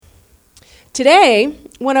Today,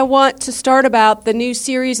 what I want to start about the new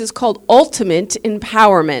series is called Ultimate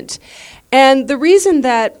Empowerment. And the reason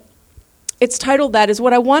that it's titled that is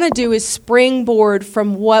what I want to do is springboard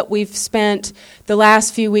from what we've spent the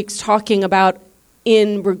last few weeks talking about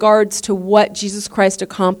in regards to what Jesus Christ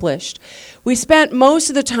accomplished. We spent most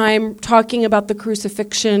of the time talking about the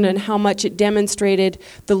crucifixion and how much it demonstrated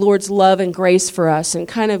the Lord's love and grace for us, and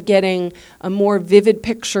kind of getting a more vivid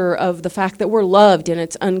picture of the fact that we're loved and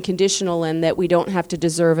it's unconditional and that we don't have to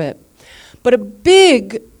deserve it. But a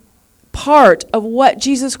big part of what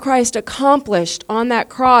Jesus Christ accomplished on that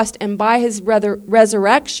cross and by his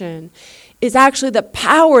resurrection is actually the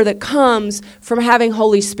power that comes from having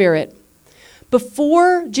Holy Spirit.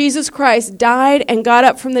 Before Jesus Christ died and got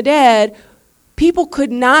up from the dead, people could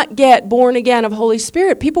not get born again of Holy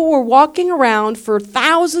Spirit. People were walking around for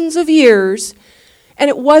thousands of years, and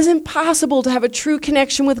it wasn't possible to have a true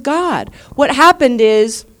connection with God. What happened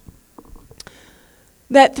is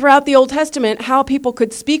that throughout the Old Testament, how people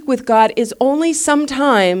could speak with God is only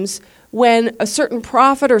sometimes when a certain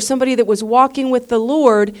prophet or somebody that was walking with the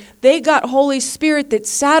Lord, they got Holy Spirit that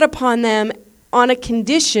sat upon them on a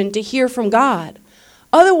condition to hear from God.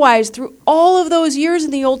 Otherwise, through all of those years in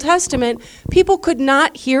the Old Testament, people could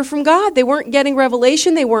not hear from God. They weren't getting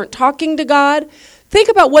revelation. They weren't talking to God. Think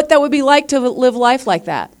about what that would be like to live life like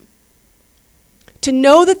that. To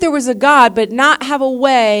know that there was a God, but not have a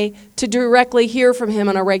way to directly hear from him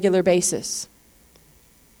on a regular basis.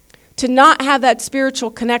 To not have that spiritual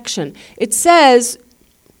connection. It says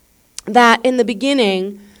that in the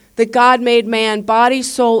beginning, that God made man body,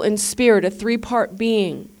 soul, and spirit, a three-part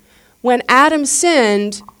being. When Adam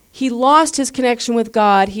sinned, he lost his connection with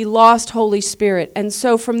God. He lost Holy Spirit. And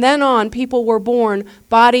so from then on, people were born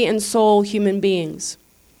body and soul human beings.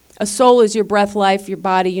 A soul is your breath, life, your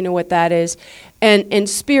body, you know what that is. And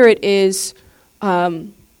spirit is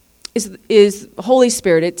Holy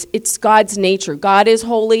Spirit. It's God's nature. God is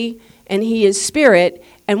holy, and he is spirit.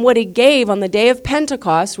 And what he gave on the day of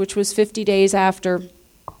Pentecost, which was 50 days after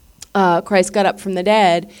Christ got up from the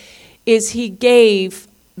dead, is he gave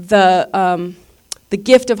the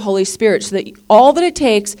gift of Holy Spirit, so that all that it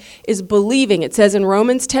takes is believing. It says in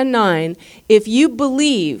Romans 10:9, if you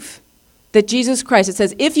believe that Jesus Christ, it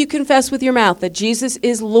says, if you confess with your mouth that Jesus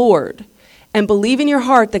is Lord and believe in your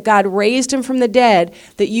heart that God raised him from the dead,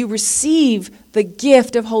 that you receive the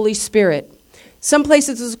gift of Holy Spirit. Some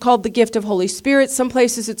places it's called the gift of Holy Spirit. Some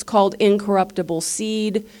places it's called incorruptible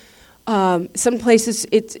seed. Some places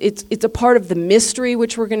it's a part of the mystery,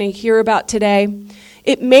 which we're going to hear about today.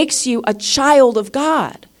 It makes you a child of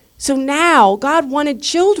God. So now God wanted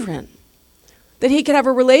children that he could have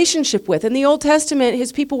a relationship with. In the Old Testament,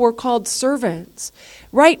 his people were called servants.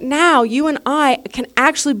 Right now, you and I can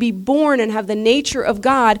actually be born and have the nature of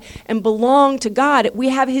God and belong to God. We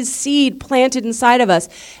have his seed planted inside of us.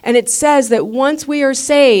 And it says that once we are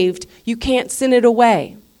saved, you can't sin it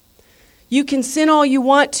away. You can sin all you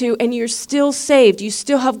want to, and you're still saved. You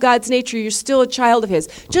still have God's nature. You're still a child of his.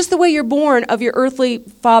 Just the way you're born of your earthly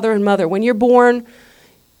father and mother. When you're born,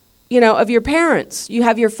 of your parents, you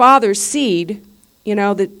have your father's seed,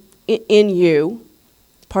 that in you,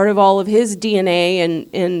 part of all of his DNA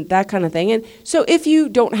and that kind of thing. And so if you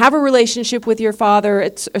don't have a relationship with your father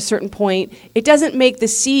at a certain point, it doesn't make the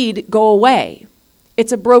seed go away.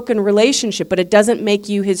 It's a broken relationship, but it doesn't make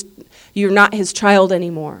you're not his child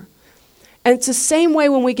anymore. And it's the same way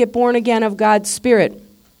when we get born again of God's Spirit.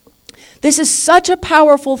 This is such a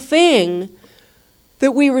powerful thing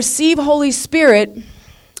that we receive Holy Spirit.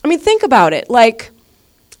 I mean, think about it.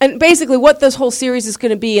 And basically what this whole series is going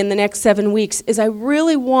to be in the next 7 weeks is I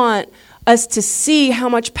really want us to see how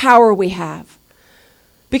much power we have.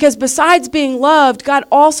 Because besides being loved, God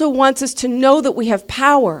also wants us to know that we have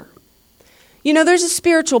power. There's a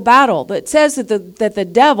spiritual battle that says that the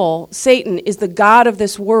devil, Satan, is the god of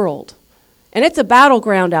this world. And it's a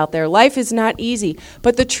battleground out there. Life is not easy.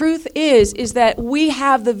 But the truth is that we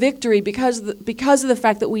have the victory because of the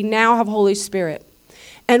fact that we now have Holy Spirit.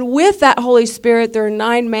 And with that Holy Spirit, there are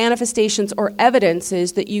 9 manifestations or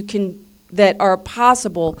evidences that are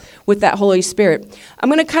possible with that Holy Spirit. I'm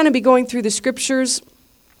going to kind of be going through the scriptures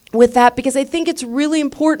with that because I think it's really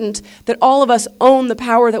important that all of us own the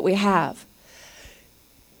power that we have.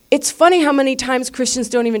 It's funny how many times Christians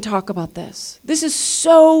don't even talk about this. This is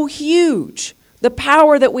so huge, the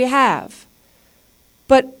power that we have.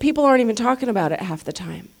 But people aren't even talking about it half the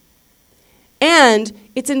time. And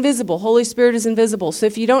it's invisible. Holy Spirit is invisible. So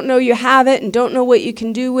if you don't know you have it and don't know what you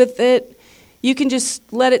can do with it, you can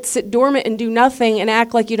just let it sit dormant and do nothing and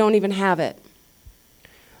act like you don't even have it.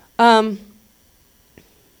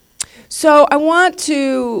 So I want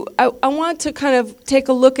to kind of take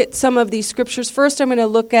a look at some of these scriptures. First, I'm going to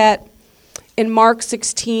look at in Mark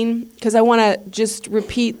 16, because I want to just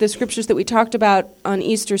repeat the scriptures that we talked about on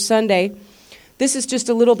Easter Sunday. This is just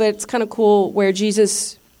a little bit, it's kind of cool, where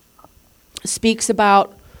Jesus speaks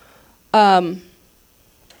about the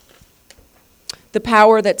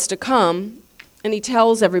power that's to come, and he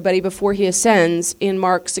tells everybody before he ascends in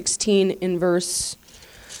Mark 16 in verse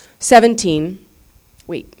 17.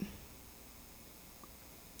 Wait.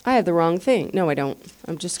 I have the wrong thing. No, I don't.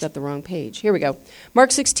 I've just got the wrong page. Here we go.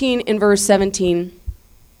 Mark 16 in verse 17.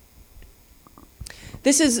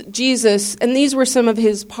 This is Jesus, and these were some of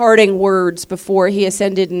his parting words before he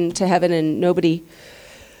ascended into heaven and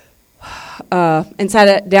and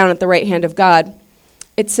sat down at the right hand of God.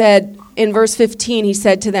 It said, in verse 15, he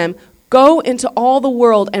said to them, "Go into all the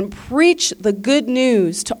world and preach the good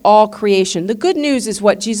news to all creation." The good news is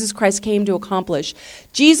what Jesus Christ came to accomplish.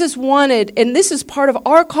 Jesus wanted, and this is part of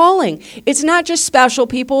our calling. It's not just special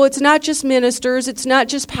people. It's not just ministers. It's not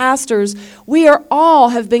just pastors. We are all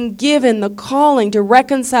have been given the calling to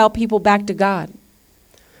reconcile people back to God.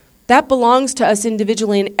 That belongs to us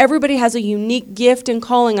individually, and everybody has a unique gift and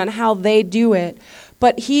calling on how they do it.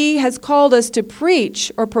 But he has called us to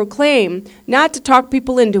preach or proclaim, not to talk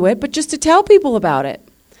people into it, but just to tell people about it.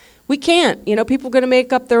 We can't. People are going to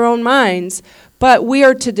make up their own minds, but we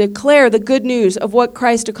are to declare the good news of what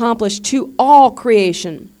Christ accomplished to all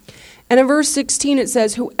creation. And in verse 16 it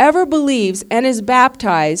says, "Whoever believes and is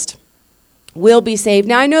baptized will be saved."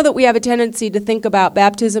 Now I know that we have a tendency to think about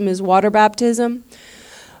baptism as water baptism,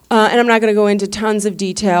 and I'm not going to go into tons of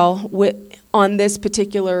detail on this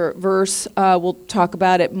particular verse. We'll talk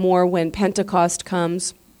about it more when Pentecost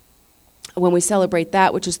comes, when we celebrate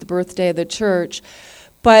that, which is the birthday of the church.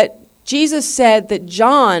 But Jesus said that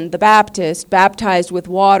John the Baptist baptized with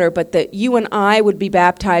water, but that you and I would be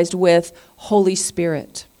baptized with Holy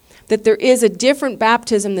Spirit. That there is a different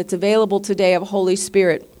baptism that's available today of Holy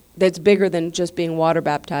Spirit that's bigger than just being water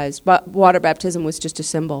baptized. But water baptism was just a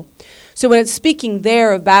symbol. So when it's speaking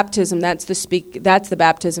there of baptism, that's the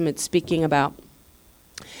baptism it's speaking about.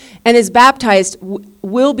 And is baptized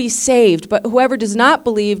will be saved, but whoever does not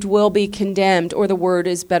believe will be condemned, or the word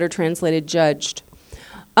is better translated, judged.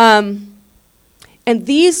 And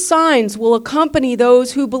these signs will accompany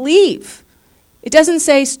those who believe. It doesn't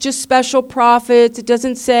say just special prophets. It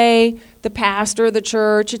doesn't say the pastor of the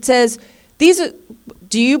church. It says,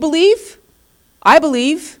 do you believe? I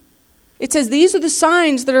believe. It says these are the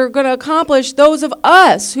signs that are going to accomplish those of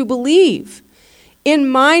us who believe. In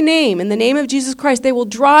my name, in the name of Jesus Christ, they will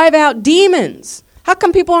drive out demons. How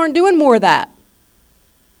come people aren't doing more of that?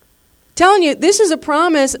 Telling you, this is a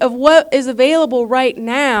promise of what is available right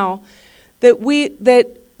now that we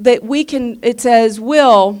can, it says,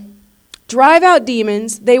 will drive out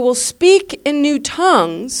demons. They will speak in new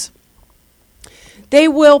tongues. They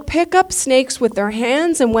will pick up snakes with their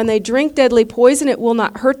hands, and when they drink deadly poison, it will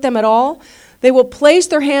not hurt them at all. They will place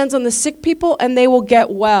their hands on the sick people, and they will get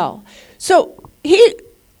well. So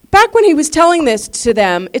back when he was telling this to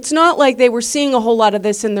them, it's not like they were seeing a whole lot of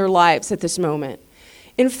this in their lives at this moment.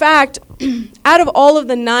 In fact, out of all of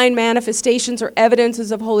the 9 manifestations or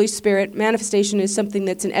evidences of Holy Spirit, manifestation is something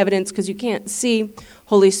that's an evidence because you can't see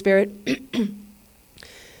Holy Spirit.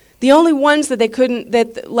 The only ones that they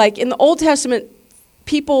couldn't, like in the Old Testament,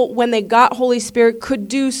 people, when they got Holy Spirit, could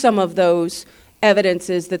do some of those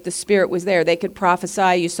evidences that the Spirit was there. They could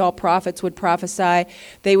prophesy. You saw prophets would prophesy.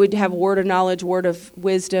 They would have word of knowledge, word of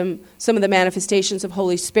wisdom, some of the manifestations of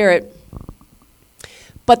Holy Spirit.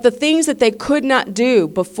 But the things that they could not do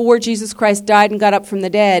before Jesus Christ died and got up from the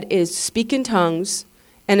dead is speak in tongues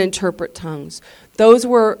and interpret tongues. Those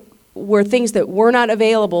were things that were not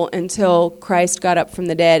available until Christ got up from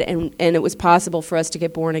the dead and it was possible for us to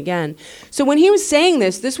get born again. So when he was saying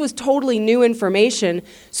this was totally new information.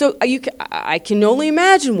 So I can only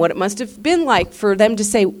imagine what it must have been like for them to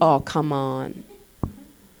say, "Oh, come on.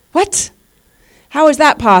 What? How is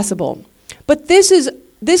that possible?" But this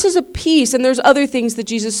is a piece, and there's other things that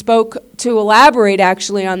Jesus spoke to elaborate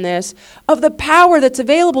actually on this, of the power that's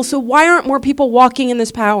available. So why aren't more people walking in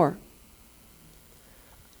this power?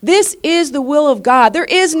 This is the will of God. There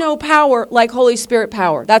is no power like Holy Spirit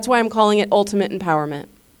power. That's why I'm calling it ultimate empowerment.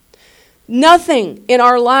 Nothing in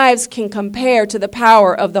our lives can compare to the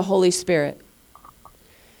power of the Holy Spirit.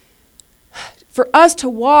 For us to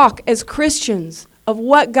walk as Christians of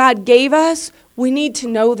what God gave us, we need to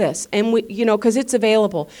know this, and because it's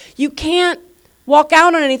available. You can't walk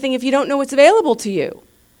out on anything if you don't know what's available to you.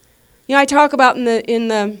 I talk about in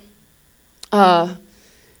the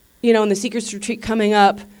Secrets Retreat coming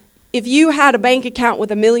up, if you had a bank account with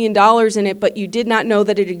 $1 million in it, but you did not know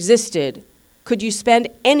that it existed, could you spend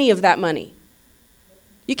any of that money?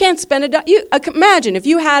 You can't spend imagine if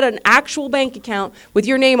you had an actual bank account with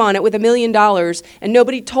your name on it with $1 million and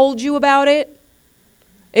nobody told you about it,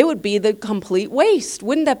 it would be the complete waste.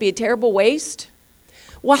 Wouldn't that be a terrible waste?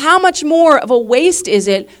 Well, how much more of a waste is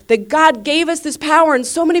it that God gave us this power and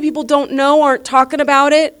so many people don't know, aren't talking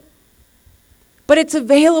about it? But it's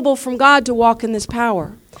available from God to walk in this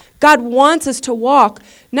power. God wants us to walk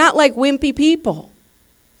not like wimpy people.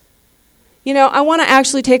 You know, I want to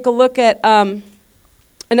actually take a look at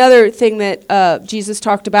another thing that Jesus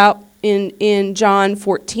talked about in John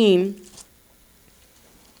 14.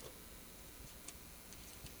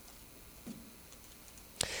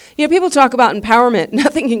 You know, people talk about empowerment.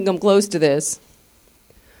 Nothing can come close to this.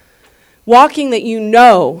 Walking that you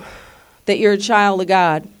know that you're a child of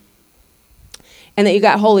God and that you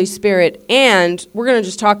got Holy Spirit. And we're going to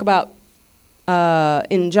just talk about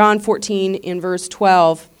in John 14 in verse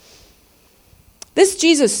 12. This is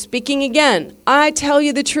Jesus speaking again. I tell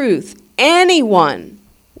you the truth. Anyone.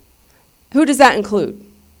 Who does that include?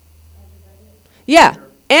 Yeah,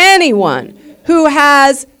 anyone who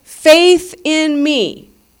has faith in me.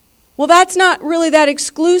 Well, that's not really that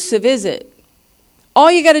exclusive, is it?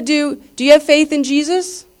 All you got to do you have faith in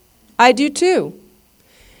Jesus? I do too.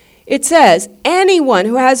 It says, anyone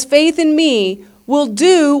who has faith in me will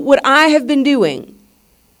do what I have been doing.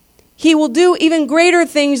 He will do even greater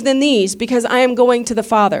things than these because I am going to the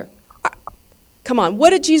Father. Come on, what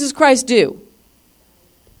did Jesus Christ do?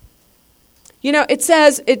 You know, it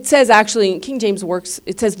says actually in King James works,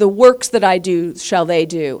 it says, the works that I do shall they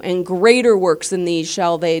do, and greater works than these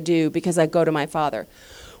shall they do because I go to my Father.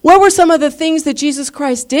 What were some of the things that Jesus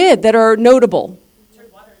Christ did that are notable?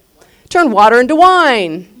 Turned water into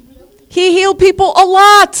wine. He healed people a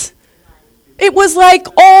lot. It was like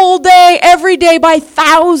all day, every day, by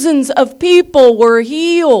thousands of people were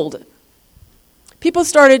healed. People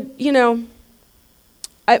started,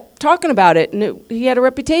 talking about it, and he had a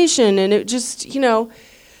reputation, and it just,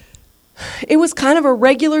 it was kind of a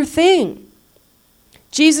regular thing.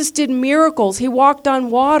 Jesus did miracles. He walked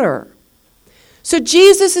on water. So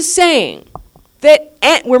Jesus is saying that,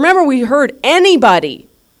 remember we heard anybody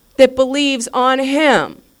that believes on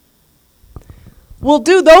him will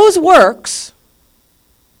do those works,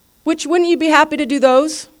 which wouldn't you be happy to do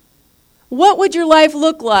those? What would your life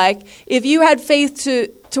look like if you had faith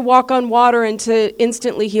to walk on water and to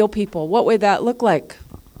instantly heal people? What would that look like?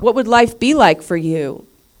 What would life be like for you?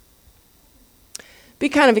 Be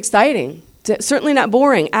kind of exciting. Certainly not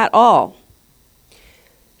boring at all.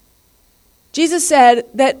 Jesus said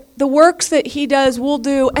that the works that he does will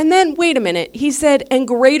do, and then, wait a minute, he said, and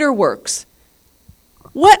greater works.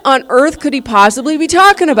 What on earth could he possibly be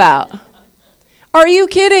talking about? Are you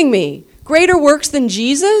kidding me? Greater works than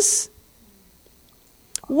Jesus?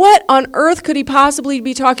 What on earth could he possibly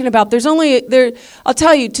be talking about? I'll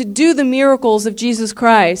tell you, to do the miracles of Jesus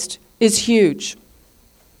Christ is huge.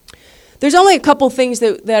 There's only a couple things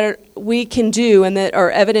that we can do and that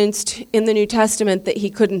are evidenced in the New Testament that he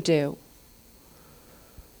couldn't do.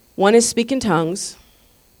 One is speak in tongues,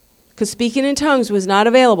 because speaking in tongues was not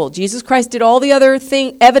available. Jesus Christ did all the other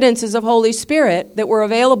evidences of Holy Spirit that were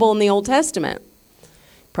available in the Old Testament.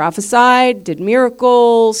 Prophesied, did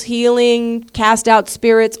miracles, healing, cast out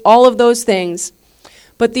spirits, all of those things.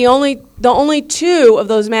 But the only two of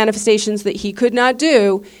those manifestations that he could not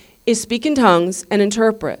do is speak in tongues and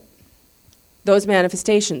interpret those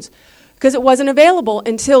manifestations. Because it wasn't available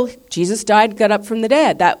until Jesus died, got up from the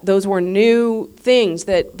dead. Those were new things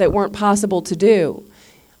that weren't possible to do.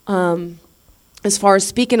 As far as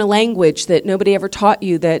speaking a language that nobody ever taught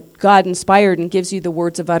you, that God inspired and gives you the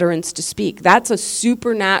words of utterance to speak. That's a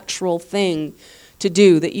supernatural thing to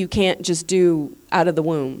do that you can't just do out of the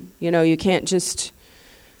womb. You can't just,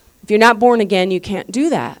 if you're not born again, you can't do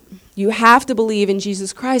that. You have to believe in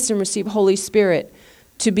Jesus Christ and receive Holy Spirit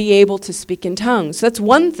to be able to speak in tongues. So that's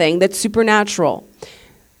one thing that's supernatural.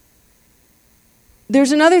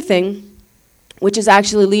 There's another thing, which is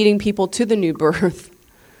actually leading people to the new birth,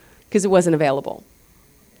 because it wasn't available.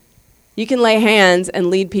 You can lay hands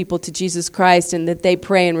and lead people to Jesus Christ and that they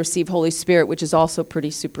pray and receive Holy Spirit, which is also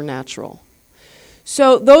pretty supernatural.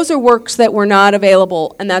 So those are works that were not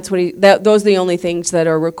available, and those are the only things that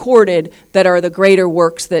are recorded that are the greater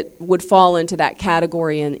works that would fall into that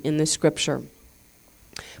category in the Scripture.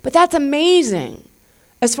 But that's amazing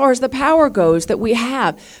as far as the power goes that we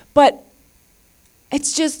have. But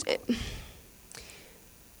it's just,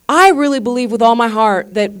 I really believe with all my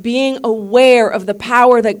heart that being aware of the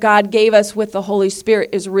power that God gave us with the Holy Spirit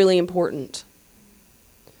is really important.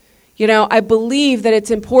 I believe that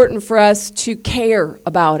it's important for us to care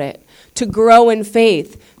about it, to grow in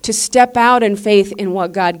faith, to step out in faith in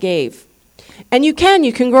what God gave. And you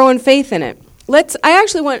can grow in faith in it. I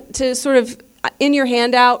actually want to sort of, in your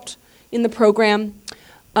handout, in the program,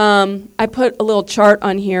 I put a little chart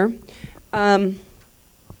on here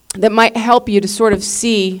that might help you to sort of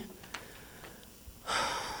see.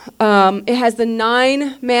 It has the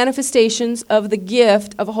 9 manifestations of the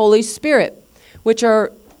gift of Holy Spirit, which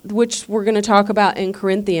we're going to talk about in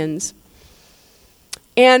Corinthians.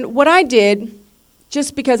 And what I did,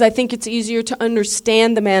 just because I think it's easier to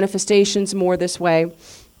understand the manifestations more this way,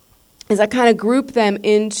 is I kind of group them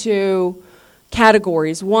into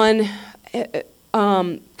categories. One,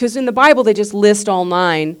 because in the Bible they just list all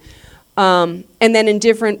 9. And then in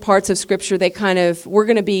different parts of Scripture, we're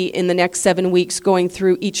going to be in the next 7 weeks going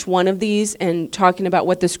through each one of these and talking about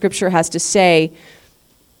what the Scripture has to say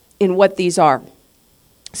in what these are.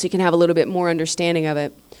 So you can have a little bit more understanding of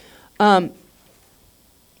it.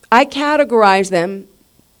 I categorize them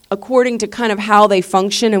according to kind of how they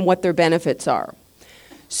function and what their benefits are.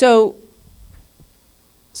 So,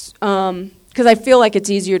 because I feel like it's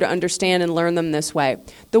easier to understand and learn them this way.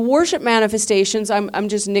 The worship manifestations, I'm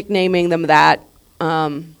just nicknaming them that,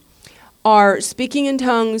 are speaking in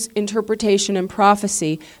tongues, interpretation, and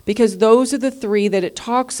prophecy, because those are the 3 that it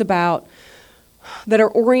talks about that are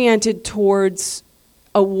oriented towards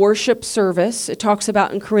a worship service. It talks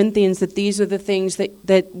about in Corinthians that these are the things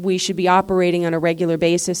that we should be operating on a regular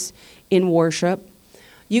basis in worship.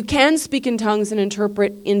 You can speak in tongues and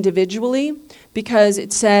interpret individually, because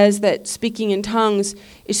it says that speaking in tongues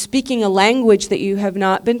is speaking a language that you have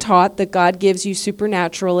not been taught, that God gives you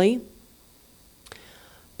supernaturally.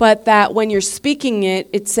 But that when you're speaking it,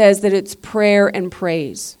 it says that it's prayer and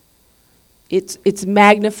praise. It's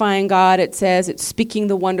magnifying God. It says it's speaking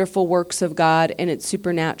the wonderful works of God, and it's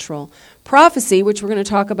supernatural. Prophecy, which we're going to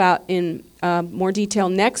talk about in more detail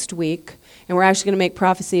next week, and we're actually going to make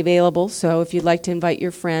prophecy available, so if you'd like to invite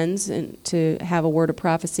your friends and to have a word of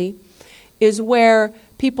prophecy, is where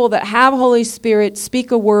people that have Holy Spirit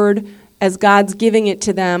speak a word as God's giving it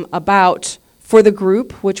to them for the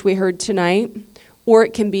group, which we heard tonight, or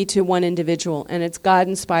it can be to one individual, and it's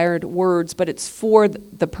God-inspired words, but it's for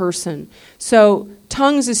the person. So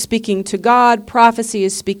tongues is speaking to God, prophecy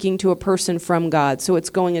is speaking to a person from God, so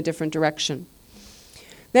it's going a different direction.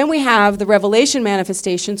 Then we have the revelation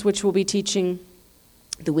manifestations, which we'll be teaching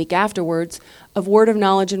the week afterwards, of word of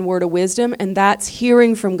knowledge and word of wisdom, and that's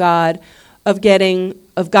hearing from God, of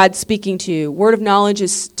God speaking to you. Word of knowledge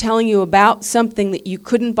is telling you about something that you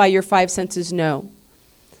couldn't by your 5 senses know.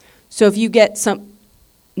 So if you get some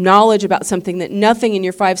knowledge about something that nothing in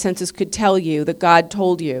your 5 senses could tell you, that God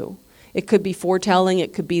told you, it could be foretelling,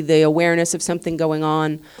 it could be the awareness of something going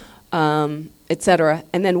on, etc.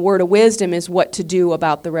 And then word of wisdom is what to do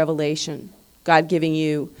about the revelation, God giving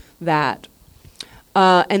you that.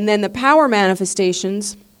 And then the power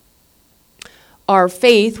manifestations are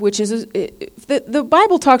faith, which is the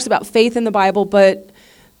Bible talks about faith in the Bible, but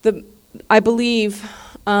I believe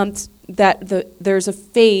that there's a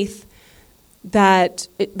faith that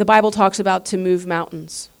the Bible talks about to move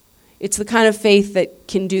mountains. It's the kind of faith that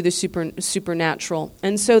can do the supernatural.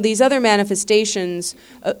 And so these other manifestations,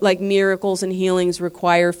 like miracles and healings,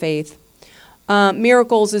 require faith.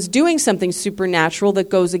 Miracles is doing something supernatural that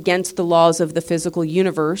goes against the laws of the physical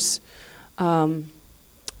universe.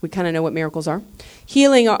 We kind of know what miracles are.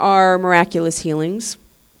 Healing are miraculous healings.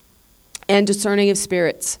 And discerning of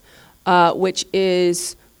spirits, which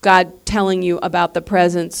is God telling you about the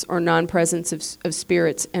presence or non-presence of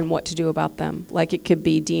spirits and what to do about them. Like it could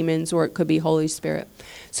be demons or it could be Holy Spirit.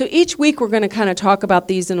 So each week we're going to kind of talk about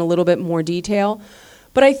these in a little bit more detail.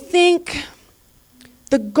 But I think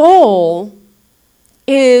the goal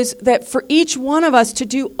is that for each one of us to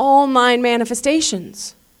do all 9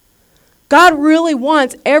 manifestations. God really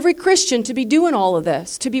wants every Christian to be doing all of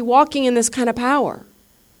this, to be walking in this kind of power.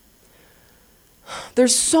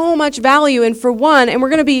 There's so much value in, for one, and we're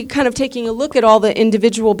going to be kind of taking a look at all the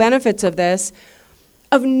individual benefits of this,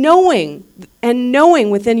 of knowing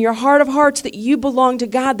within your heart of hearts that you belong to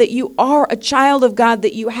God, that you are a child of God,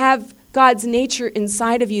 that you have God's nature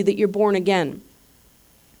inside of you, that you're born again.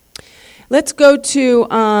 Let's go to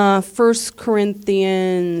 1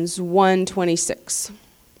 Corinthians 1:26.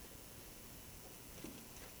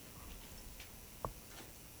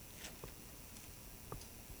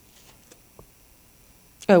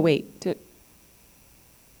 Oh, wait.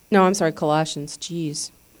 No, I'm sorry, Colossians.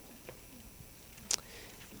 Jeez.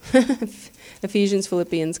 Ephesians,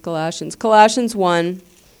 Philippians, Colossians. Colossians 1.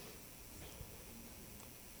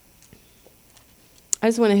 I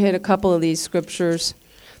just want to hit a couple of these scriptures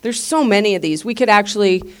There's so many of these. We could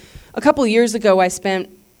actually, a couple of years ago, I spent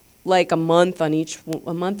like a month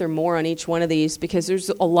or more on each one of these because there's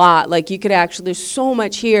a lot. Like you could actually, there's so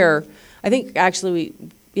much here. I think actually,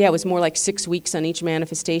 it was more like 6 weeks on each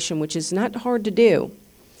manifestation, which is not hard to do.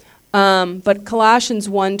 But Colossians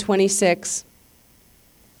 1:26,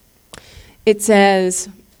 it says,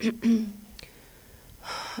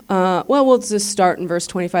 we'll just start in verse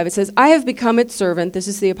 25. It says, I have become its servant, this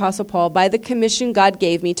is the Apostle Paul, by the commission God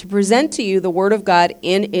gave me to present to you the word of God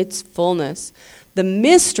in its fullness, the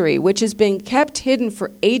mystery which has been kept hidden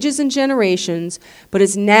for ages and generations, but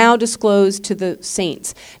is now disclosed to the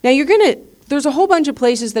saints. Now there's a whole bunch of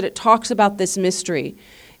places that it talks about this mystery.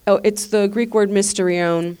 Oh, it's the Greek word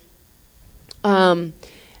mysterion. And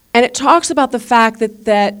it talks about the fact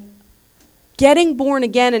that getting born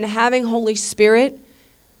again and having Holy Spirit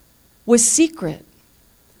was secret.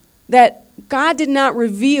 That God did not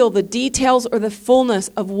reveal the details or the fullness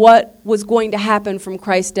of what was going to happen from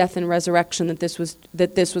Christ's death and resurrection, that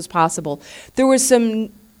this was possible. There was some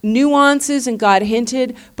nuances, and God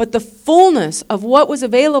hinted, but the fullness of what was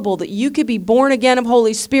available, that you could be born again of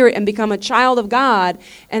Holy Spirit and become a child of God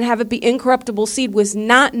and have it be incorruptible seed, was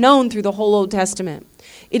not known through the whole Old Testament.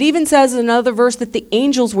 It even says in another verse that the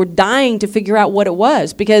angels were dying to figure out what it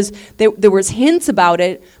was because there was hints about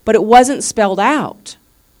it, but it wasn't spelled out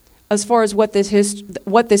as far as what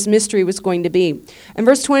this mystery was going to be. In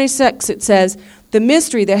verse 26 it says, the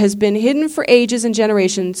mystery that has been hidden for ages and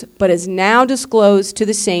generations, but is now disclosed to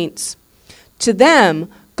the saints. To them,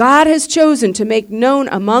 God has chosen to make known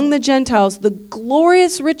among the Gentiles the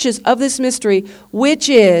glorious riches of this mystery, which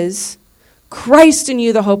is Christ in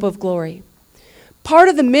you, the hope of glory. Part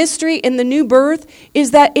of the mystery in the new birth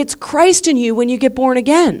is that it's Christ in you when you get born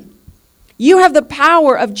again. You have the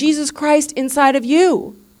power of Jesus Christ inside of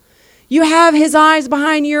you. You have his eyes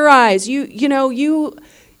behind your eyes. You're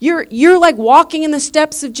like walking in the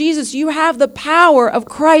steps of Jesus. You have the power of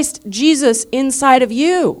Christ Jesus inside of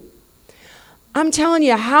you. I'm telling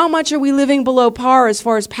you, how much are we living below par as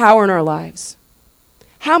far as power in our lives?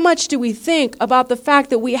 How much do we think about the fact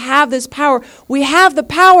that we have this power? We have the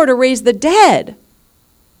power to raise the dead,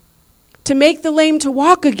 to make the lame to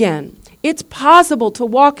walk again. It's possible to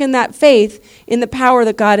walk in that faith in the power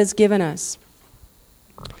that God has given us.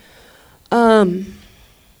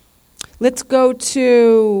 Let's go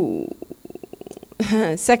to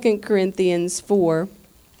 2 Corinthians 4.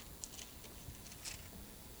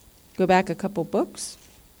 Go back a couple books.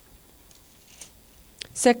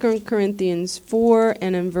 2 Corinthians 4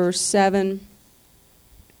 and in verse 7.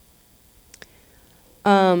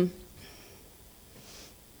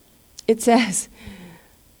 It says,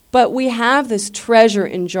 but we have this treasure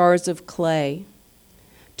in jars of clay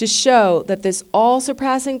to show that this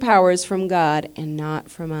all-surpassing power is from God and not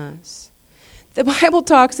from us. The Bible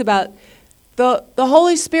talks about the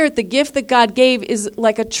Holy Spirit, the gift that God gave, is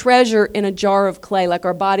like a treasure in a jar of clay. Like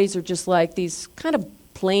our bodies are just like these kind of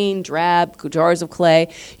plain, drab jars of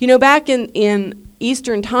clay. You know, back in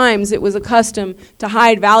Eastern times, it was a custom to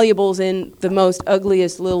hide valuables in the most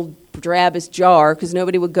ugliest little drabbest jar because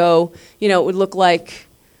nobody would go, it would look like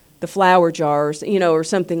the flour jars, or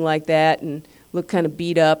something like that, and look kind of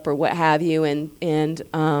beat up or what have you. And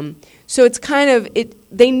so it's kind of,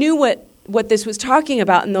 they knew what this was talking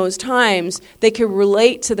about in those times. They could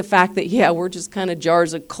relate to the fact that, we're just kind of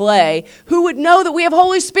jars of clay. Who would know that we have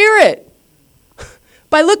Holy Spirit?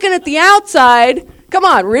 By looking at the outside, come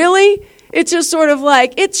on, really? It's just sort of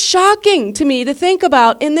like, it's shocking to me to think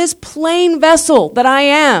about in this plain vessel that I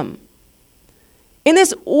am, in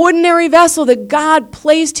this ordinary vessel that God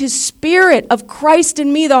placed his Spirit of Christ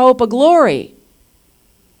in me, the hope of glory.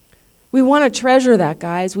 We want to treasure that,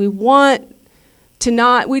 guys. We don't want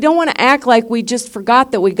to act like we just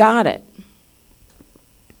forgot that we got it.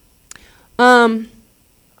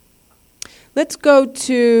 Let's go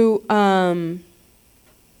to 1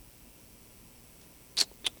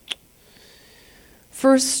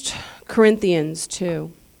 Corinthians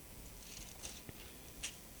 2.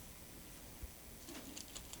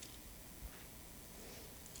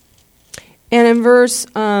 And in verse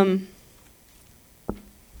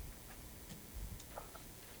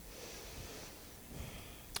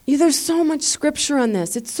there's so much scripture on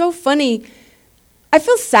this. It's so funny. I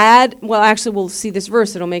feel sad. Well, actually, we'll see this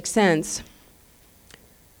verse. It'll make sense.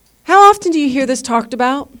 How often do you hear this talked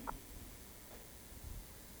about?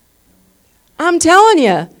 I'm telling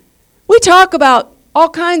you, we talk about all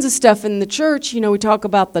kinds of stuff in the church. We talk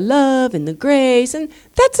about the love and the grace, and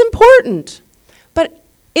that's important. But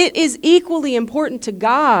it is equally important to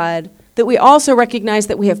God that we also recognize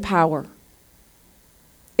that we have power.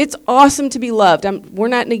 It's awesome to be loved. We're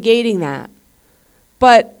not negating that.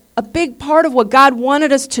 But a big part of what God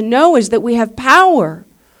wanted us to know is that we have power,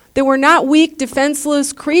 that we're not weak,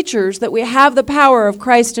 defenseless creatures, that we have the power of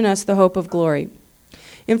Christ in us, the hope of glory.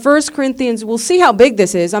 In 1 Corinthians, we'll see how big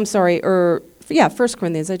this is. 1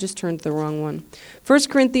 Corinthians. I just turned to the wrong one. 1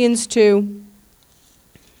 Corinthians 2.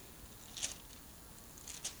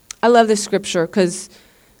 I love this scripture because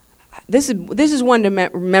this is one to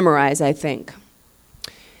memorize, I think.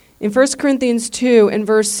 In 1 Corinthians 2, in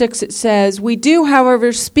verse 6, it says, "We do,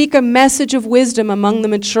 however, speak a message of wisdom among the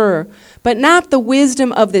mature, but not the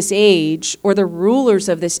wisdom of this age or the rulers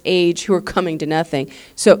of this age who are coming to nothing."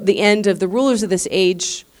 So the end of the rulers of this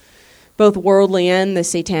age, both worldly and the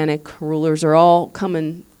satanic rulers, are all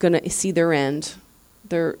going to see their end.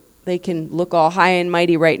 They can look all high and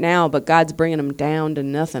mighty right now, but God's bringing them down to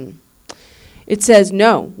nothing. It says,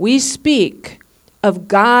 "No, we speak of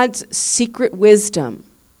God's secret wisdom."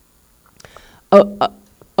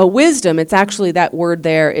 A wisdom, it's actually, that word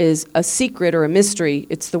there is a secret or a mystery.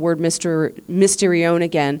 It's the word mysterion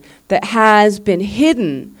again, that has been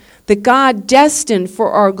hidden, that God destined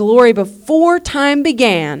for our glory before time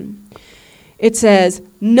began. It says,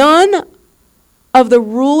 "None of the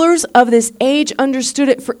rulers of this age understood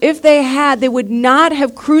it, for if they had, they would not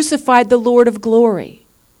have crucified the Lord of glory."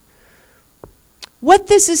 What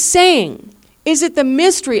this is saying is it the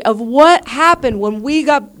mystery of what happened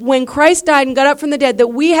when Christ died and got up from the dead,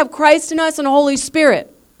 that we have Christ in us and Holy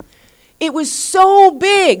Spirit. It was so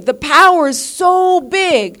big, the power is so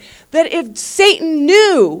big, that if Satan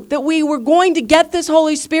knew that we were going to get this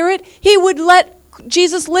Holy Spirit, he would let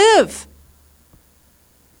Jesus live.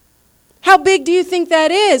 How big do you think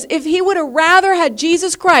that is? If he would have rather had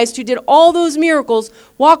Jesus Christ, who did all those miracles,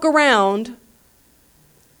 walk around,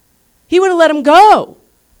 he would have let him go.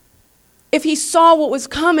 If he saw what was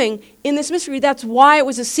coming in this mystery, that's why it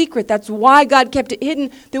was a secret. That's why God kept it hidden,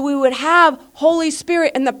 that we would have Holy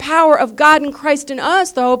Spirit and the power of God and Christ in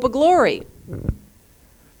us, the hope of glory.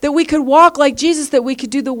 That we could walk like Jesus, that we could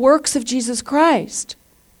do the works of Jesus Christ.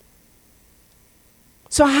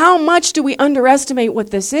 So how much do we underestimate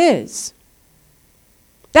what this is?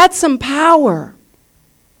 That's some power.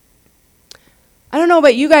 I don't know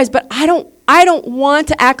about you guys, but I don't want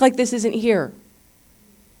to act like this isn't here.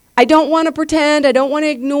 I don't want to pretend. I don't want to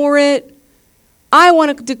ignore it. I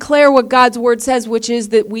want to declare what God's word says, which is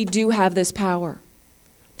that we do have this power,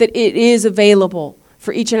 that it is available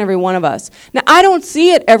for each and every one of us. Now, I don't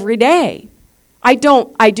see it every day. I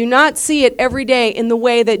do not see it every day in the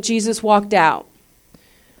way that Jesus walked out.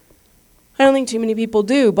 I don't think too many people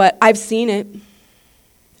do, but I've seen it.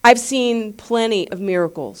 I've seen plenty of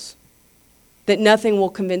miracles that nothing will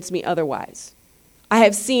convince me otherwise. I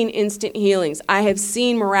have seen instant healings. I have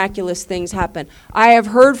seen miraculous things happen. I have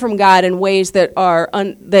heard from God in ways that are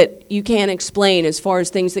that you can't explain, as far as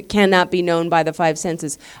things that cannot be known by the five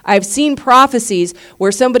senses. I've seen prophecies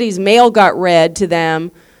where somebody's mail got read to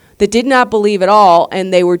them that did not believe at all,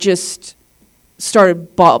 and they were just started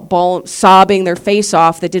sobbing their face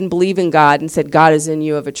off, that didn't believe in God, and said, "God is in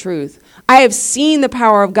you of a truth." I have seen the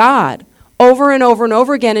power of God over and over and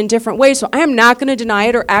over again in different ways. So I am not going to deny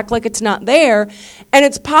it or act like it's not there. And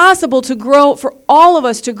it's possible to grow, for all of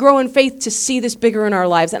us to grow in faith, to see this bigger in our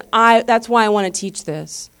lives. And that's why I want to teach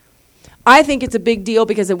this. I think it's a big deal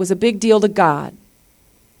because it was a big deal to God.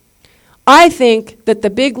 I think that the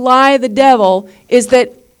big lie of the devil is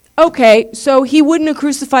that, okay, so he wouldn't have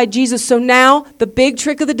crucified Jesus. So now the big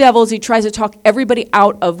trick of the devil is he tries to talk everybody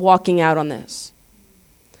out of walking out on this.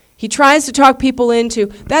 He tries to talk people into,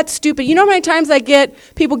 that's stupid. You know how many times I get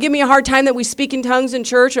people give me a hard time that we speak in tongues in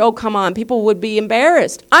church? Oh, come on. People would be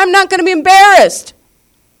embarrassed. I'm not going to be embarrassed.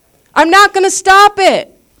 I'm not going to stop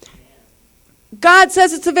it. God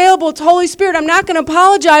says it's available. It's Holy Spirit. I'm not going to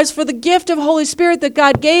apologize for the gift of Holy Spirit that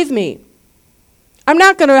God gave me. I'm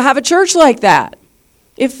not going to have a church like that.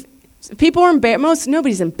 If people are embarrassed,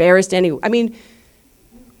 nobody's embarrassed anyway. I mean,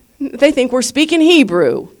 they think we're speaking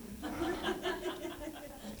Hebrew.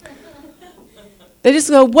 They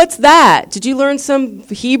just go, "What's that? Did you learn some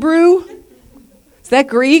Hebrew? Is that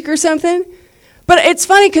Greek or something?" But it's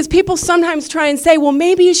funny because people sometimes try and say, "Well,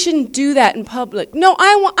 maybe you shouldn't do that in public." No,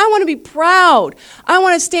 I want to be proud. I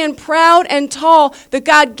want to stand proud and tall that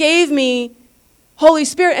God gave me Holy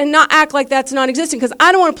Spirit and not act like that's non-existent, because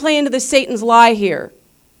I don't want to play into the Satan's lie here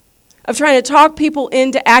of trying to talk people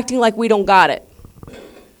into acting like we don't got it.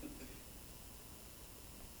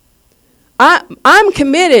 I'm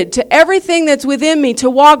committed to everything that's within me to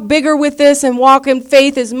walk bigger with this and walk in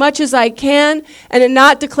faith as much as I can and to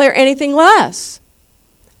not declare anything less.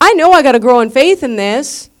 I know I got to grow in faith in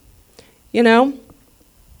this,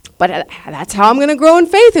 but that's how I'm going to grow in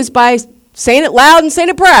faith, is by saying it loud and saying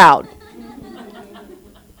it proud.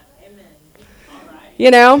 You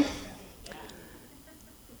know?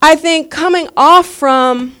 I think coming off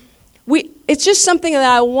from, it's just something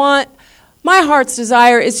that I want, my heart's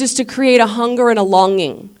desire is just to create a hunger and a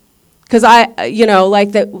longing. Because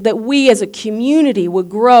that we as a community would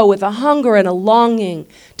grow with a hunger and a longing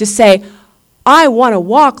to say, I want to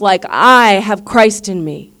walk like I have Christ in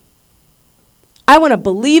me. I want to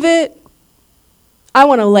believe it. I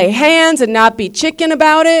want to lay hands and not be chicken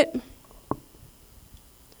about it.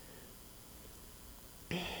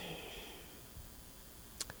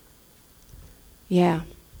 Yeah.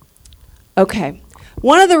 Okay.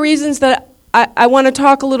 One of the reasons that I want to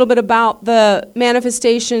talk a little bit about the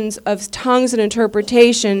manifestations of tongues and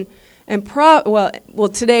interpretation, and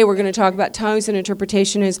today we're going to talk about tongues and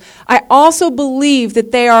interpretation, is I also believe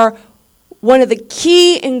that they are one of the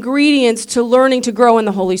key ingredients to learning to grow in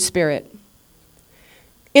the Holy Spirit.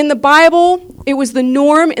 In the Bible, it was the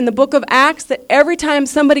norm in the book of Acts that every time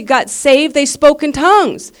somebody got saved, they spoke in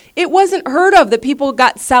tongues. It wasn't heard of that people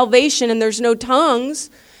got salvation and there's no tongues.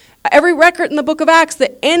 Every record in the book of Acts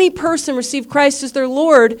that any person received Christ as their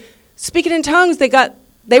Lord, speaking in tongues,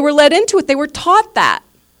 they were led into it. They were taught that.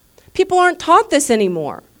 People aren't taught this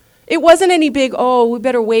anymore. It wasn't any big, we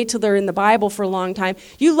better wait till they're in the Bible for a long time.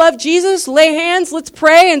 You love Jesus? Lay hands, let's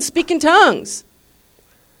pray, and speak in tongues.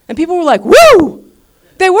 And people were like, woo!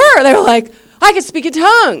 They were like, I can speak in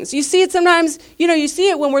tongues. You see it sometimes, you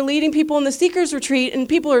see it when we're leading people in the Seekers Retreat, and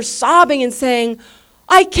people are sobbing and saying,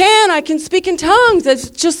 I can speak in tongues.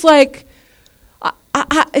 It's just like,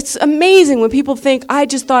 it's amazing when people think, I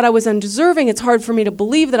just thought I was undeserving. It's hard for me to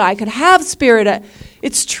believe that I could have spirit.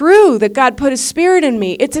 It's true that God put his spirit in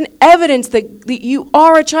me. It's an evidence that you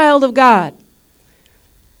are a child of God.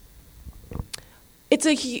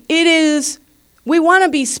 We want to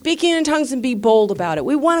be speaking in tongues and be bold about it.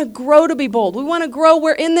 We want to grow to be bold. We want to grow.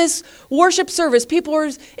 We're in this worship service. People are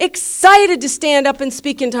excited to stand up and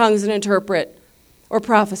speak in tongues and interpret or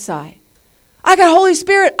prophesy. I got Holy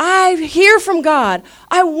Spirit. I hear from God.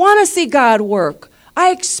 I want to see God work. I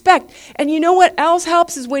expect. And you know what else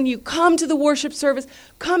helps is when you come to the worship service,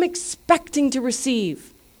 come expecting to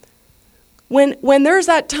receive. When there's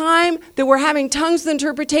that time that we're having tongues of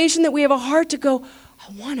interpretation, that we have a heart to go,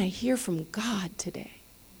 I want to hear from God today.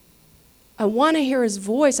 I want to hear his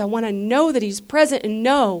voice. I want to know that he's present and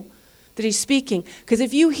know that he's speaking. Because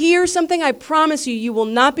if you hear something, I promise you, you will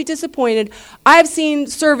not be disappointed. I've seen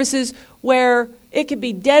services where it can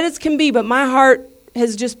be dead as can be, but my heart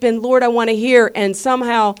has just been, Lord, I want to hear, and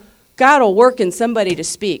somehow God will work in somebody to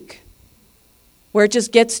speak. Where it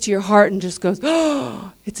just gets to your heart and just goes,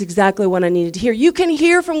 oh, it's exactly what I needed to hear. You can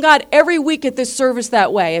hear from God every week at this service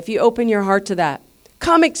that way if you open your heart to that.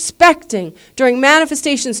 Come expecting during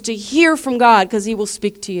manifestations to hear from God because he will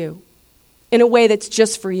speak to you in a way that's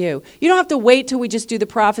just for you. You don't have to wait till we just do the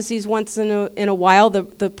prophecies once in a while,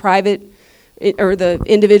 the private or the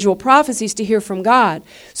individual prophecies to hear from God.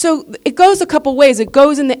 So it goes a couple ways. It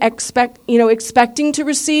goes in the expecting to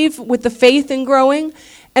receive with the faith and growing,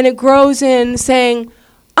 and it grows in saying,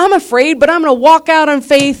 I'm afraid, but I'm going to walk out on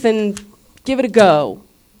faith and give it a go.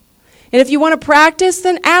 And if you want to practice,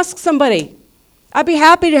 then ask somebody. I'd be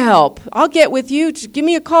happy to help. I'll get with you. Just give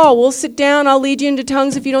me a call. We'll sit down. I'll lead you into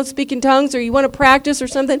tongues if you don't speak in tongues or you want to practice or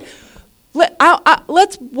something.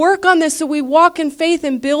 Let's work on this so we walk in faith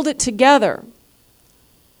and build it together.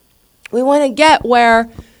 We want to get where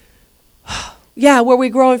we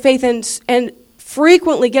grow in faith and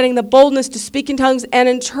frequently getting the boldness to speak in tongues and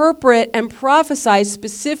interpret and prophesy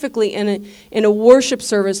specifically in a worship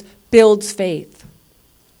service builds faith.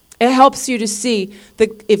 It helps you to see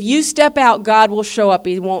that if you step out, God will show up.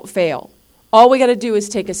 He won't fail. All we got to do is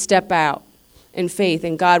take a step out in faith,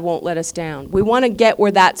 and God won't let us down. We want to get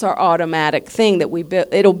where that's our automatic thing that we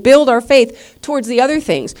build. It'll build our faith towards the other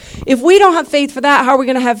things. If we don't have faith for that, how are we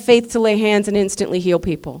going to have faith to lay hands and instantly heal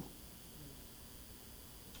people?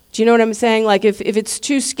 Do you know what I'm saying? Like if it's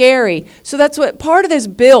too scary. So that's what part of this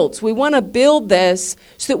builds. We want to build this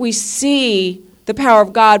so that we see the power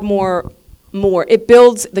of God more. It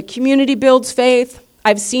builds, the community builds faith.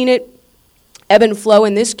 I've seen it ebb and flow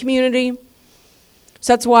in this community.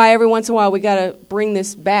 So that's why every once in a while we got to bring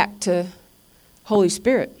this back to Holy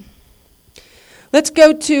Spirit. Let's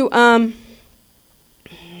go to 1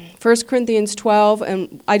 Corinthians 12,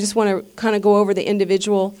 and I just want to kind of go over the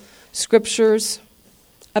individual scriptures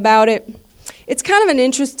about it. It's kind of an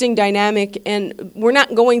interesting dynamic, and we're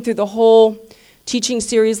not going through the whole teaching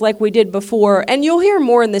series like we did before, and you'll hear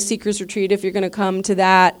more in the Seekers Retreat if you're going to come to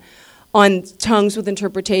that on tongues with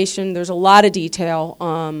interpretation. There's a lot of detail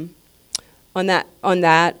on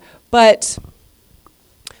that. But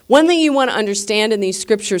One thing you want to understand in these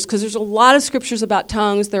scriptures, because there's a lot of scriptures about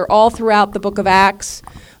tongues, they're all throughout the book of Acts,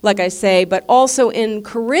 like I say, but also in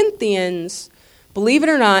Corinthians, believe it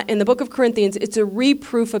or not, in the book of Corinthians, it's a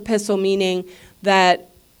reproof epistle, meaning that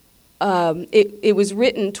it was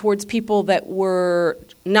written towards people that were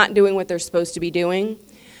not doing what they're supposed to be doing,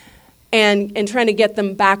 and trying to get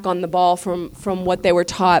them back on the ball from what they were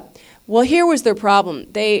taught. Well, here was their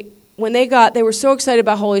problem. They were so excited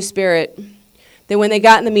about Holy Spirit that when they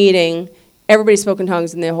got in the meeting, everybody spoke in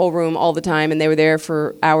tongues in the whole room all the time, and they were there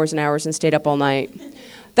for hours and hours and stayed up all night.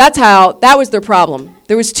 That was their problem.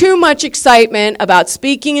 There was too much excitement about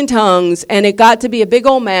speaking in tongues, and it got to be a big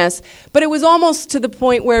old mess, but it was almost to the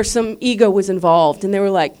point where some ego was involved, and they were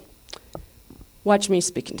like, watch me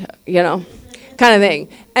speak in tongues, kind of thing.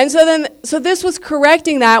 And so this was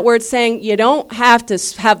correcting that, where it's saying you don't have to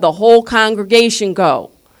have the whole congregation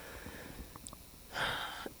go.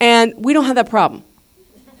 And we don't have that problem.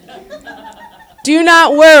 Do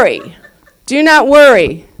not worry. Do not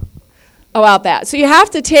worry about that. So you have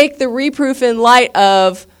to take the reproof in light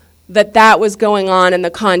of that was going on in the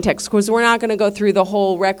context, because we're not going to go through the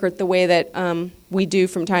whole record the way that we do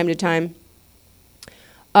from time to time.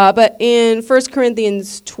 But in 1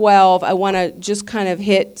 Corinthians 12, I want to just kind of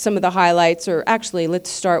hit some of the highlights, or actually, let's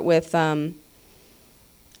start with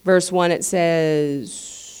verse 1. It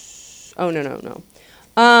says, no.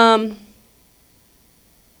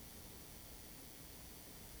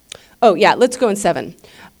 Let's go in 7.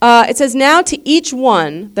 It says, now to each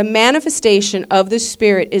one, the manifestation of the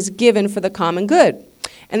Spirit is given for the common good.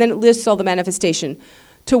 And then it lists all the manifestation.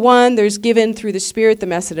 To one, there's given through the Spirit the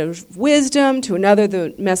message of wisdom. To another,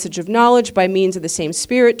 the message of knowledge by means of the same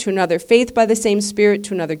Spirit. To another, faith by the same Spirit.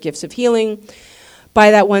 To another, gifts of healing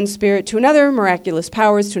by that one Spirit. To another, miraculous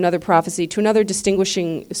powers. To another, prophecy. To another,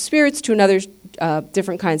 distinguishing spirits. To another,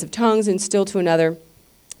 different kinds of tongues. And still to another,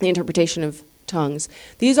 the interpretation of tongues.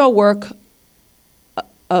 These all work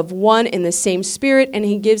of one in the same Spirit, and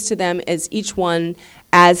he gives to them as each one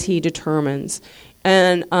as he determines.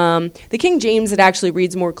 And the King James, it actually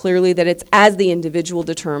reads more clearly that it's as the individual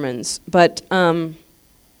determines. But the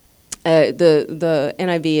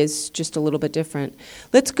NIV is just a little bit different.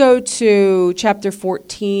 Let's go to chapter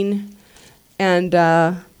 14, and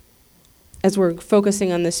as we're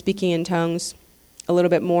focusing on the speaking in tongues a little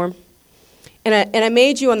bit more. And I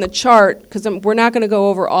made you on the chart, because we're not going to go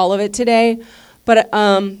over all of it today, but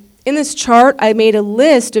in this chart, I made a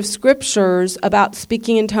list of scriptures about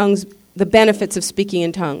speaking in tongues, the benefits of speaking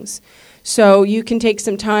in tongues. So you can take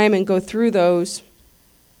some time and go through those.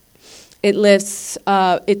 It lists,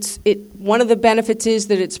 one of the benefits is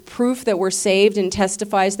that it's proof that we're saved and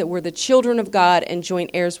testifies that we're the children of God and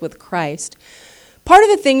joint heirs with Christ. Part of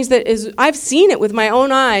the things that is, I've seen it with my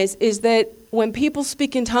own eyes, is that when people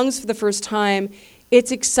speak in tongues for the first time,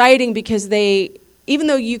 it's exciting because even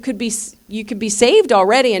though you could be saved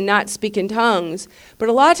already and not speak in tongues, but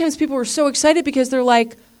a lot of times people are so excited because they're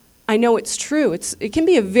like, I know it's true. It can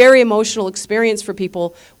be a very emotional experience for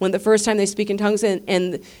people when the first time they speak in tongues,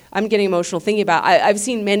 and I'm getting emotional thinking about it. I've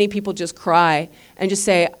seen many people just cry and just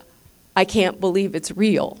say, I can't believe it's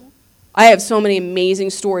real. I have so many amazing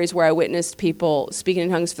stories where I witnessed people speaking in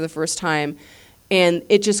tongues for the first time, and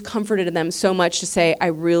it just comforted them so much to say, I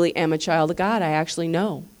really am a child of God. I actually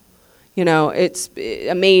know. It's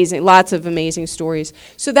amazing. Lots of amazing stories.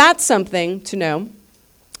 So that's something to know.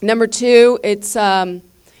 Number 2, it says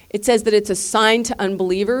that it's a sign to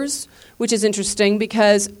unbelievers, which is interesting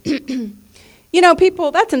because,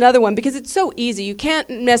 people, that's another one, because it's so easy. You can't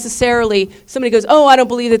necessarily, somebody goes, oh, I don't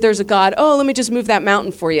believe that there's a God. Oh, let me just move that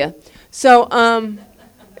mountain for you. So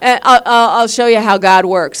I'll show you how God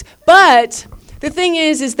works. But the thing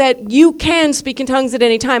is that you can speak in tongues at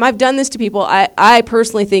any time. I've done this to people. I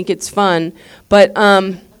personally think it's fun. But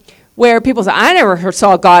where people say, I never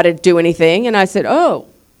saw God do anything. And I said, oh,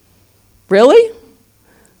 really?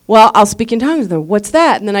 Well, I'll speak in tongues. What's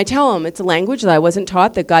that? And then I tell them it's a language that I wasn't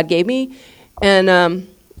taught that God gave me. And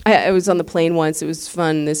I was on the plane once. It was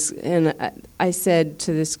fun. And I said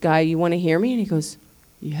to this guy, you want to hear me? And he goes,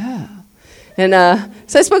 yeah. And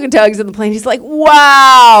so I spoke in tongues on the plane. He's like,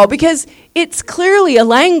 wow, because it's clearly a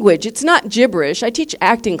language. It's not gibberish. I teach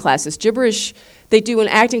acting classes. Gibberish, they do in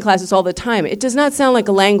acting classes all the time. It does not sound like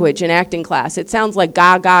a language in acting class. It sounds like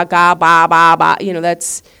ga, ga, ga, ba, ba, ba.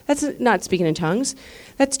 That's not speaking in tongues.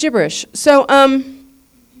 That's gibberish. So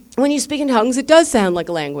when you speak in tongues, it does sound like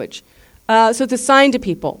a language. So it's a sign to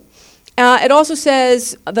people. It also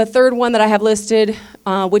says, the third one that I have listed,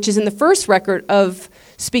 which is in the first record of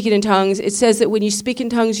speaking in tongues, it says that when you speak in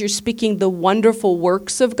tongues, you're speaking the wonderful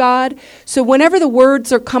works of God. So whenever the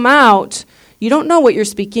words come out, you don't know what you're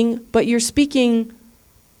speaking, but you're speaking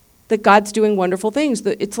that God's doing wonderful things.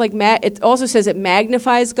 It's like it also says it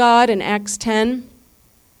magnifies God in Acts 10.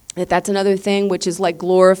 That's another thing, which is like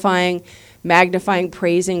glorifying, magnifying,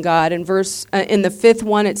 praising God. In the fifth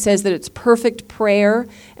one, it says that it's perfect prayer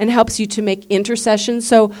and helps you to make intercession.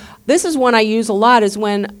 So this is one I use a lot, is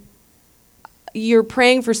when you're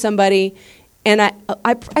praying for somebody, and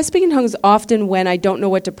I speak in tongues often when I don't know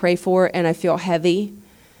what to pray for and I feel heavy,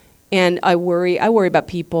 and I worry about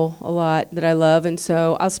people a lot that I love, and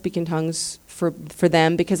so I'll speak in tongues for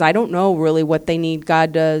them because I don't know really what they need.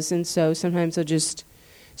 God does, and so sometimes I'll just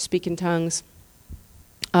speak in tongues.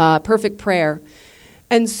 Perfect prayer.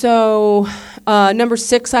 And so number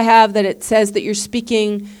 6, I have that it says that you're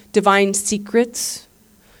speaking divine secrets,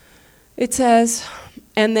 it says.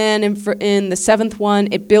 And then in the 7th one,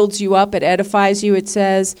 it builds you up, it edifies you, it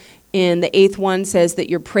says. In the 8th one says that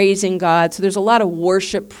you're praising God. So there's a lot of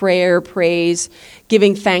worship, prayer, praise,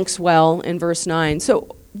 giving thanks well in verse 9.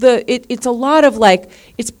 So it's a lot of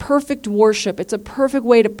it's perfect worship. It's a perfect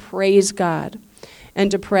way to praise God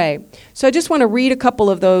and to pray. So I just want to read a couple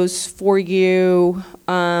of those for you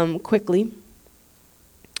quickly.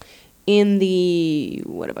 In the,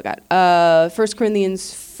 what have I got? 1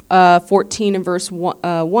 Corinthians 14 and verse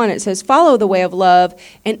 1, it says, follow the way of love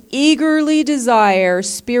and eagerly desire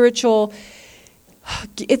spiritual.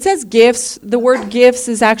 It says gifts. The word gifts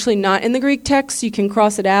is actually not in the Greek text. You can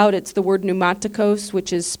cross it out. It's the word pneumatikos,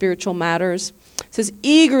 which is spiritual matters. It says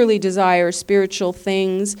eagerly desire spiritual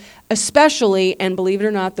things, especially, and believe it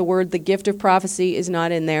or not, the gift of prophecy is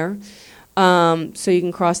not in there. So you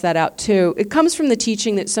can cross that out too. It comes from the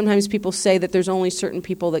teaching that sometimes people say that there's only certain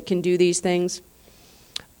people that can do these things.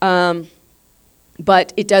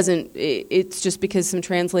 But it doesn't. It's just because some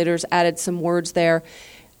translators added some words there.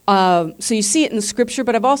 So you see it in the scripture,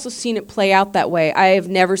 but I've also seen it play out that way. I have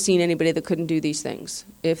never seen anybody that couldn't do these things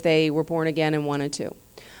if they were born again and wanted to.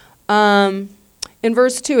 In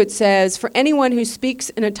verse 2 it says, for anyone who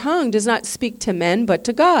speaks in a tongue does not speak to men but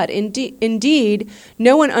to God. Indeed,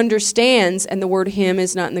 no one understands, and the word him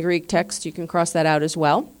is not in the Greek text. You can cross that out as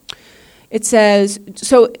well. It says,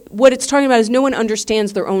 so what it's talking about is no one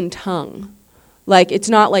understands their own tongue. Like, it's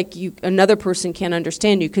not like another person can't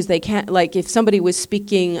understand you, because they can't, like, if somebody was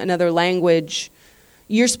speaking another language,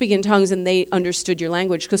 you're speaking tongues and they understood your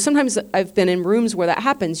language. Because sometimes I've been in rooms where that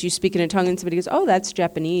happens. You speak in a tongue and somebody goes, oh, that's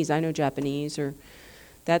Japanese. I know Japanese. Or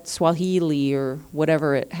that's Swahili, or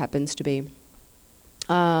whatever it happens to be.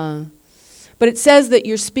 But it says that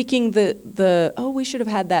you're speaking we should have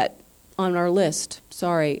had that on our list.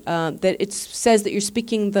 Sorry. That it says that you're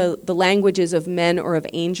speaking the languages of men or of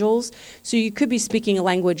angels. So you could be speaking a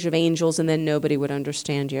language of angels and then nobody would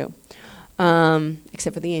understand you,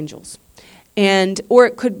 except for the angels. Or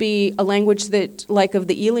it could be a language that, like of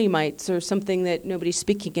the Elamites, or something that nobody's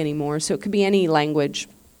speaking anymore. So it could be any language.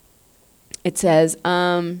 It says,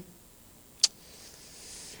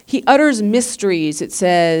 he utters mysteries, it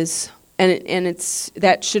says, and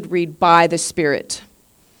that should read by the Spirit.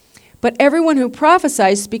 But everyone who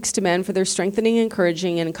prophesies speaks to men for their strengthening,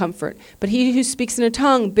 encouraging, and comfort. But he who speaks in a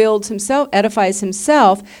tongue builds himself, edifies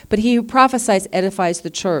himself, but he who prophesies edifies the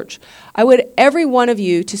church. I would every one of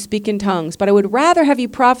you to speak in tongues, but I would rather have you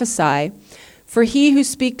prophesy, for he who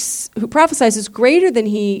prophesies is greater than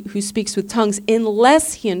he who speaks with tongues,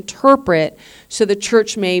 unless he interpret, so the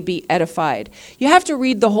church may be edified. You have to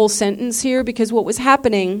read the whole sentence here, because what was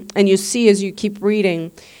happening, and you see as you keep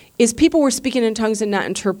reading, is people were speaking in tongues and not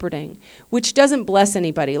interpreting, which doesn't bless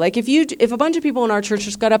anybody. Like if a bunch of people in our church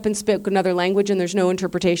just got up and spoke another language and there's no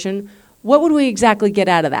interpretation, what would we exactly get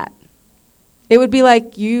out of that? It would be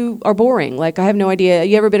like, you are boring. Like, I have no idea.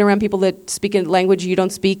 You ever been around people that speak a language you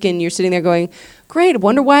don't speak, and you're sitting there going, great, I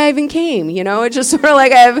wonder why I even came. You know, it's just sort of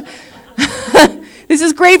like, this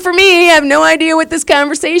is great for me. I have no idea what this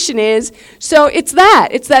conversation is. So it's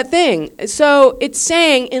that thing. So it's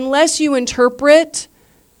saying, unless you interpret,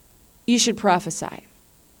 you should prophesy.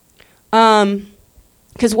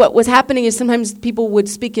 Because what was happening is sometimes people would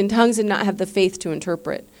speak in tongues and not have the faith to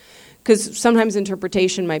interpret. Because sometimes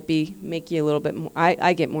interpretation might make you a little bit more.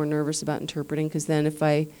 I get more nervous about interpreting, because then if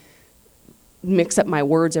I mix up my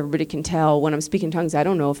words, everybody can tell. When I'm speaking tongues, I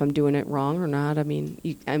don't know if I'm doing it wrong or not. I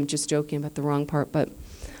mean, I'm just joking about the wrong part, but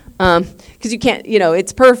because you can't,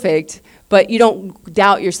 it's perfect, but you don't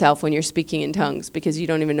doubt yourself when you're speaking in tongues, because you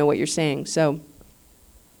don't even know what you're saying. So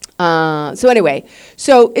anyway,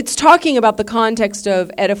 so it's talking about the context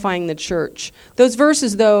of edifying the church. Those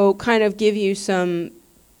verses, though, kind of give you some,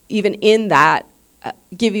 even in that,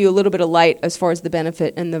 give you a little bit of light as far as the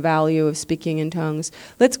benefit and the value of speaking in tongues.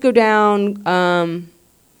 Let's go down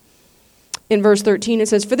in verse 13, it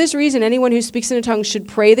says, "For this reason, anyone who speaks in a tongue should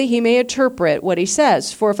pray that he may interpret what he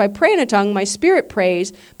says. For if I pray in a tongue, my spirit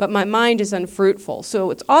prays, but my mind is unfruitful."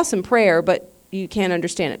 So it's awesome prayer, but you can't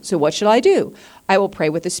understand it. So what shall I do? I will pray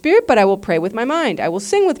with the spirit, but I will pray with my mind. I will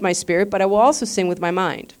sing with my spirit, but I will also sing with my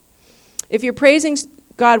mind. If you're praising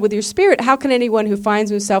God with your spirit, how can anyone who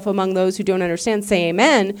finds himself among those who don't understand say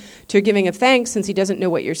amen to your giving of thanks, since he doesn't know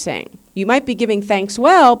what you're saying? You might be giving thanks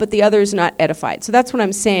well, but the other is not edified. So that's what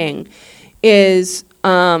I'm saying, is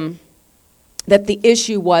that the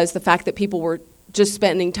issue was the fact that people were just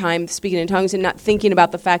spending time speaking in tongues and not thinking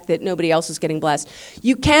about the fact that nobody else is getting blessed.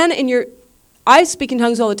 You can, I speak in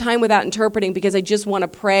tongues all the time without interpreting, because I just want to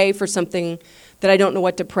pray for something that I don't know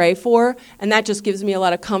what to pray for, and that just gives me a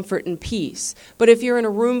lot of comfort and peace. But if you're in a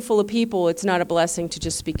room full of people, it's not a blessing to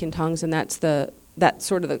just speak in tongues, and that's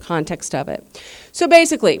sort of the context of it. So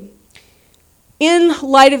basically, in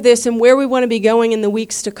light of this and where we want to be going in the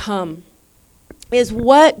weeks to come, is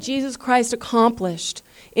what Jesus Christ accomplished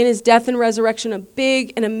in his death and resurrection. A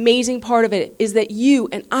big and amazing part of it is that you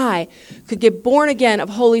and I could get born again of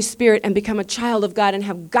Holy Spirit and become a child of God and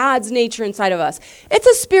have God's nature inside of us. It's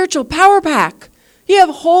a spiritual power pack. You have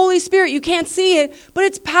Holy Spirit. You can't see it, but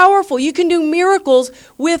it's powerful. You can do miracles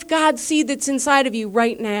with God's seed that's inside of you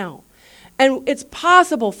right now. And it's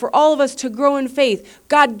possible for all of us to grow in faith.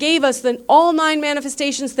 God gave us all 9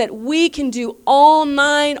 manifestations that we can do all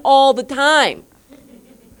 9 all the time.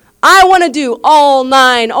 I want to do all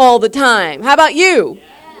 9 all the time. How about you?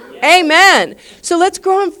 Yeah. Amen. So let's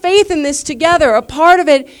grow in faith in this together. A part of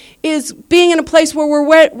it is being in a place where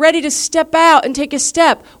we're ready to step out and take a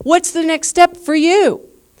step. What's the next step for you?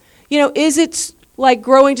 Is it like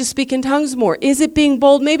growing to speak in tongues more? Is it being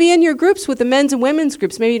bold? Maybe in your groups with the men's and women's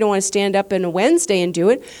groups. Maybe you don't want to stand up on a Wednesday and do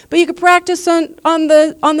it, but you could practice on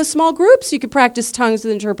the small groups. You could practice tongues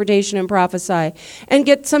with interpretation and prophesy and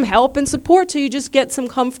get some help and support till you just get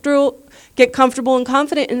comfortable and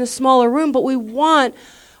confident in the smaller room. But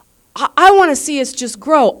I want to see us just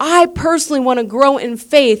grow. I personally want to grow in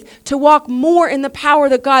faith to walk more in the power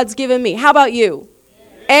that God's given me. How about you?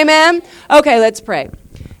 Amen? Okay, let's pray.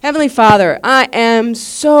 Heavenly Father, I am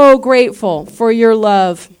so grateful for your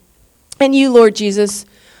love and you, Lord Jesus,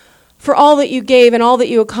 for all that you gave and all that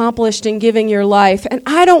you accomplished in giving your life. And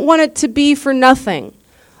I don't want it to be for nothing.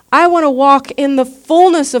 I want to walk in the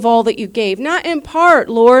fullness of all that you gave, not in part,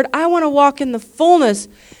 Lord. I want to walk in the fullness.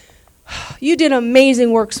 You did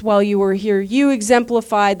amazing works while you were here. You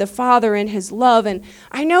exemplified the Father in his love. And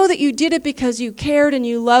I know that you did it because you cared and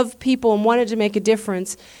you loved people and wanted to make a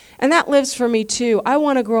difference. And that lives for me too. I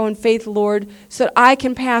want to grow in faith, Lord, so that I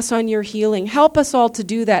can pass on your healing. Help us all to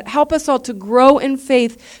do that. Help us all to grow in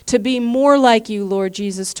faith, to be more like you, Lord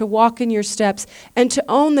Jesus, to walk in your steps, and to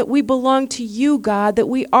own that we belong to you, God, that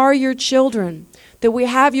we are your children, that we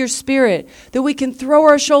have your spirit, that we can throw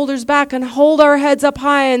our shoulders back and hold our heads up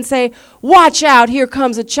high and say, watch out, here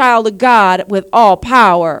comes a child of God with all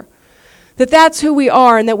power. That's who we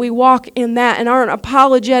are, and that we walk in that and aren't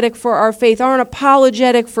apologetic for our faith, aren't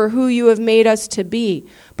apologetic for who you have made us to be,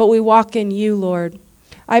 but we walk in you, Lord.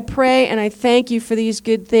 I pray and I thank you for these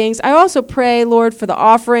good things. I also pray, Lord, for the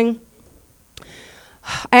offering.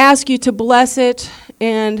 I ask you to bless it,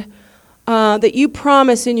 and that you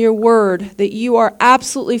promise in your word that you are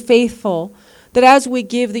absolutely faithful, that as we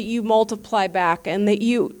give, that you multiply back, and that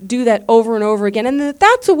you do that over and over again. And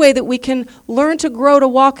that's a way that we can learn to grow to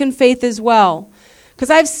walk in faith as well. Because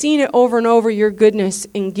I've seen it over and over, your goodness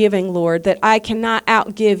in giving, Lord, that I cannot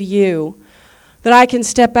outgive you. That I can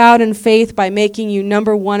step out in faith by making you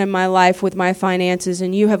number one in my life with my finances,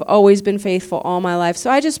 and you have always been faithful all my life. So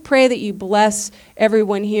I just pray that you bless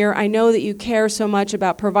everyone here. I know that you care so much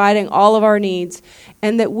about providing all of our needs,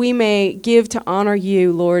 and that we may give to honor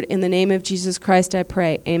you, Lord. In the name of Jesus Christ I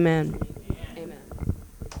pray. Amen.